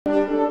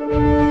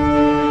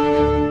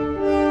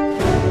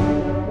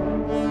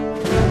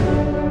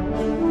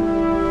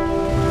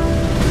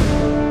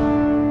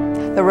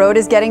road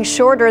is getting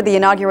shorter. The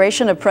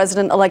inauguration of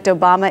President-elect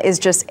Obama is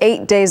just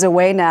 8 days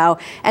away now,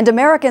 and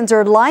Americans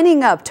are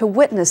lining up to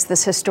witness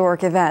this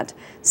historic event.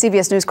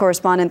 CBS News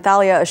correspondent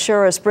Thalia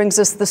Assuras brings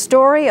us the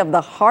story of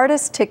the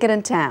hardest ticket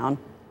in town.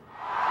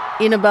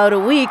 In about a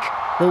week,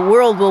 the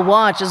world will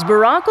watch as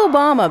Barack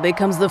Obama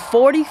becomes the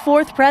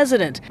 44th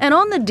president. And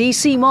on the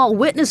D.C. Mall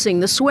witnessing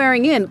the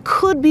swearing in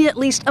could be at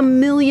least 1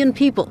 million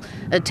people,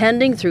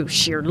 attending through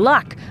sheer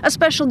luck, a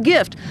special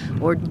gift,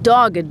 or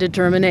dogged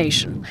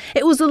determination.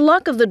 It was the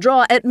luck of the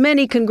draw at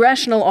many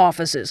congressional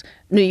offices.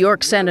 New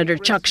York Senator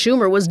Chuck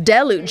Schumer was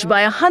deluged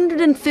by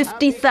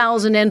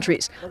 150,000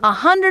 entries.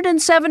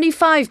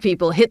 175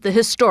 people hit the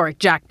historic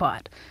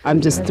jackpot.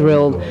 I'm just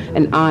thrilled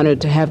and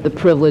honored to have the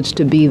privilege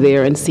to be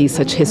there and see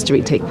such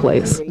history take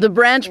place. The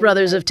Branch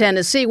brothers of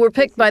Tennessee were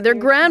picked by their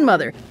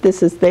grandmother.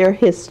 This is their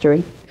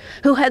history.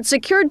 Who had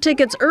secured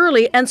tickets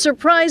early and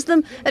surprised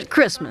them at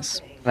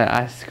Christmas.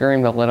 I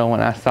screamed a little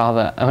when I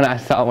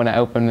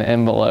opened the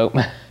envelope.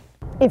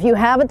 If you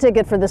have a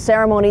ticket for the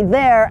ceremony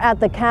there at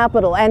the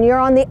Capitol and you're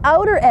on the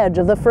outer edge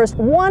of the first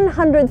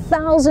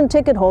 100,000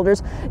 ticket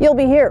holders, you'll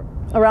be here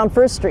around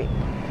 1st Street.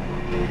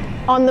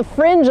 On the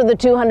fringe of the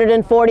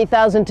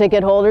 240,000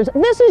 ticket holders,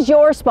 this is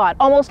your spot,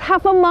 almost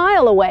half a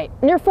mile away,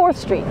 near 4th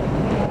Street.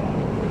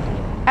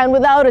 And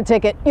without a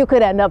ticket, you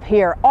could end up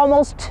here,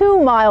 almost 2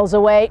 miles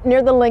away,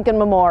 near the Lincoln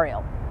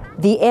Memorial.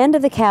 The end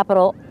of the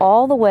Capitol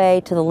all the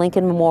way to the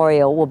Lincoln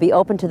Memorial will be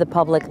open to the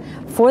public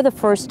for the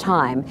first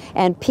time,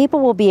 and people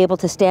will be able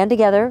to stand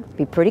together,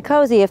 be pretty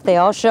cozy if they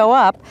all show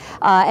up,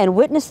 and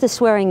witness the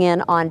swearing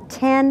in on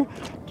 10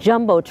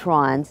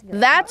 jumbotrons.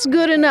 That's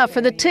good enough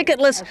for the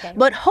ticketless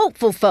but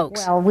hopeful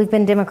folks. Well, we've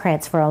been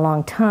Democrats for a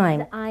long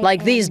time.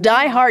 Like these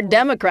die-hard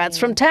Democrats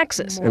from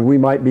Texas. And we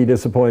might be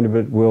disappointed,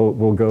 but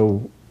we'll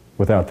go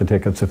without the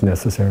tickets if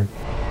necessary.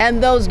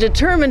 And those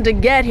determined to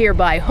get here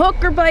by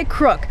hook or by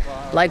crook,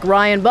 like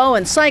Ryan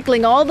Bowen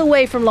cycling all the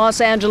way from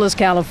Los Angeles,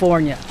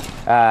 California.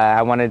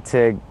 I wanted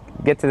to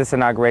get to this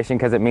inauguration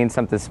because it means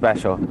something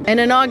special. An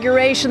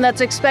inauguration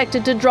that's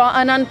expected to draw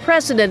an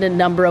unprecedented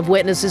number of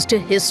witnesses to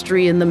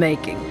history in the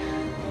making.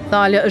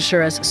 Thalia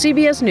Assuras,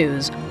 CBS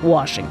News,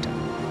 Washington.